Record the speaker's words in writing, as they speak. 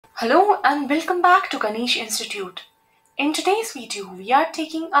Hello and welcome back to Ganesh Institute. In today's video, we are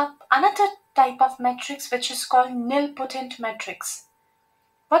taking up another type of matrix which is called nilpotent matrix.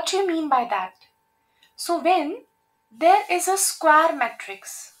 What do you mean by that? So when there is a square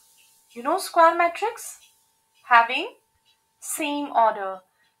matrix, square matrix having same order,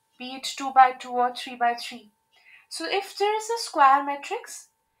 be it 2 by 2 or 3 by 3. So if there is a square matrix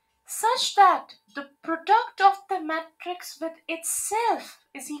such that the product of the matrix with itself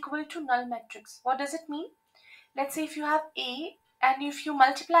is equal to null matrix. What does it mean? Let's say if you have A and if you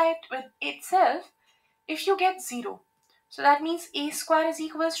multiply it with itself, if you get 0, so that means A square is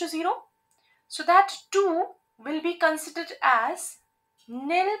equals to 0. So that 2 will be considered as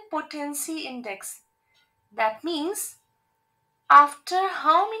nilpotency index. That means after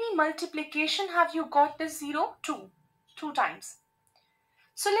how many multiplication have you got this 0? 2 times.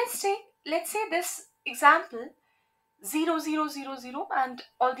 So let's say this example 0 0 0 0 and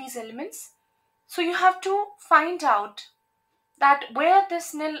all these elements. So you have to find out that where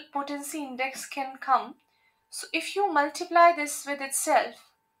this nilpotency index can come. So if you multiply this with itself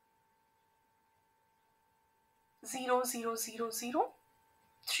 0 0 0 0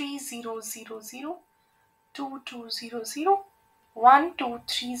 3 0 0 0 2 2 0 0 1 2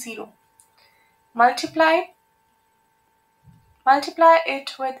 3 0, multiply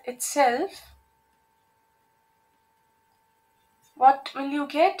it with itself, what will you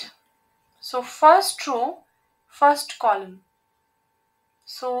get? So first row, first column,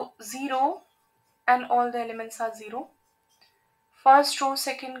 so 0 and all the elements are 0. First row,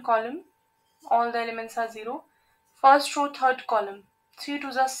 second column, all the elements are 0. First row, third column, 3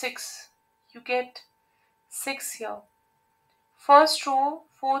 to the 6, you get 6 here. First row,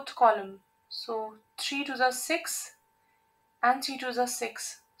 fourth column, so 3 to the 6 and 3 to the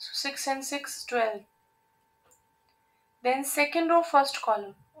 6, so 6 and 6, 12. Then second row, first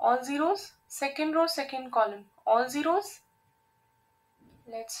column, all zeros. Second row, second column, all zeros.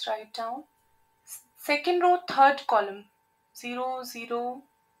 Let's write down. Second row, third column, 0 0,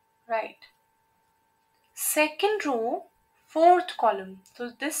 right. Second row, fourth column,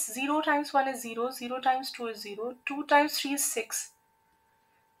 so this 0 times 1 is 0, 0 times 2 is 0, 2 times 3 is 6.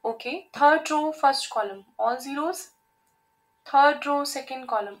 Okay, third row, first column, all zeros. Third row, second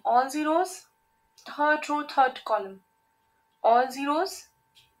column, all zeros. Third row, third column, all zeros.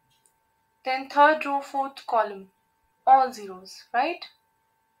 Then third row, fourth column, all zeros, right?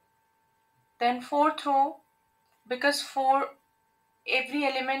 Then fourth row, because every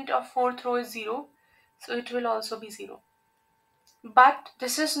element of fourth row is 0, so it will also be 0. But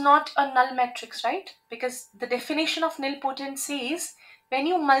this is not a null matrix, right? Because the definition of nilpotent says when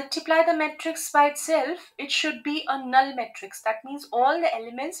you multiply the matrix by itself, it should be a null matrix. That means all the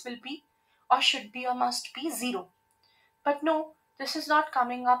elements will be or should be or must be 0. But no, this is not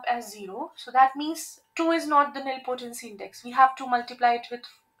coming up as 0. So that means 2 is not the nilpotency index. We have to multiply it with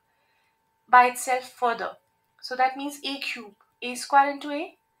by itself further. So that means a cube, a square into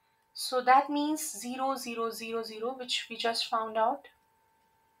a. So that means 0 0 0 0, which we just found out.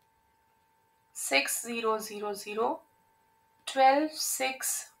 6 0 0 0, 12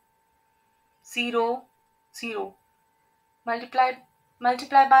 6 0 0,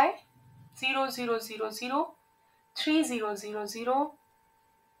 multiply by 0 0 0 0, 3 0 0 0,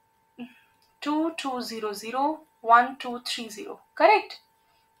 2 2 0 0, 1 2 3 0. Correct?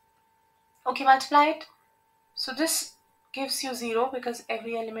 Okay, multiply it. So this gives you 0 because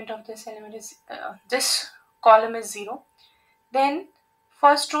every element of this element is this column is 0. Then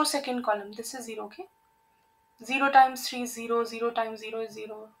first row, second column, this is 0. Okay, 0 times 3 is 0, 0 times 0 is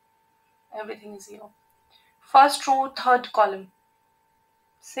 0, everything is 0. First row, third column,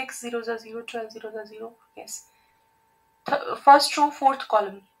 6 zeros are 0, 12 zeros are 0. Yes. First row, fourth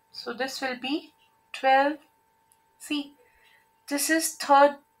column, so this will be 12. See, this is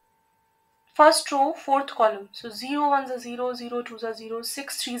first row, fourth column, so 0 ones are 0, 0 twos are 0,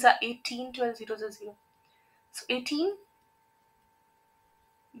 6 threes are 18, 12 zeros are 0, so 18.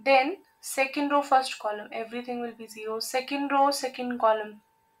 Then second row, first column, everything will be 0. Second row, second column,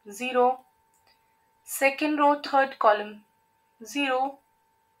 0. Second row, third column, 0.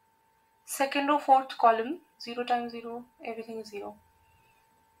 Second row, fourth column, 0 times 0, everything is 0.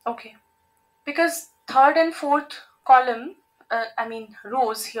 Okay, because third and fourth column,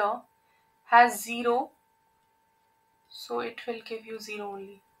 rows here has 0, so it will give you 0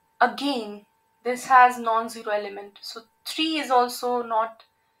 only. Again, this has non-zero element, so 3 is also not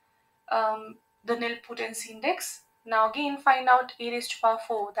the nilpotency index. Now again find out a raised to power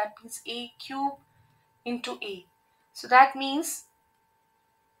 4, that means a cube into a. So that means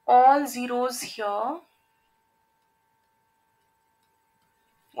all zeros here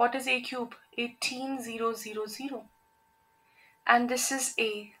What is A cube? 18000. And this is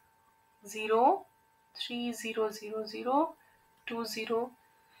A, 0 3 0 0 0 2 0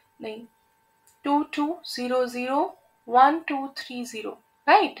 9 2 2 0 0 1 2 3 0.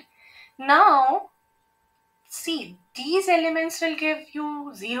 Right? Now, see, these elements will give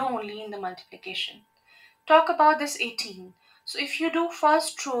you 0 only in the multiplication. Talk about this 18. So if you do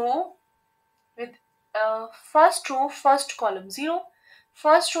first row with first row, first column 0,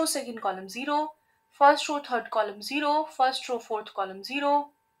 first row, second column 0, first row, third column 0, first row, fourth column 0,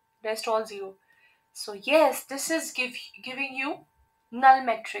 rest all 0. So yes, this is giving you null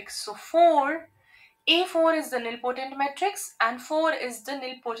matrix. So 4, A4 is the nilpotent matrix and 4 is the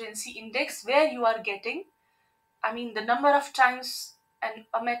nilpotency index where you are getting, the number of times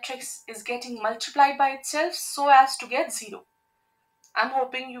a matrix is getting multiplied by itself so as to get 0. I'm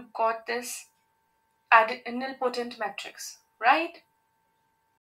hoping you got this nilpotent matrix, right?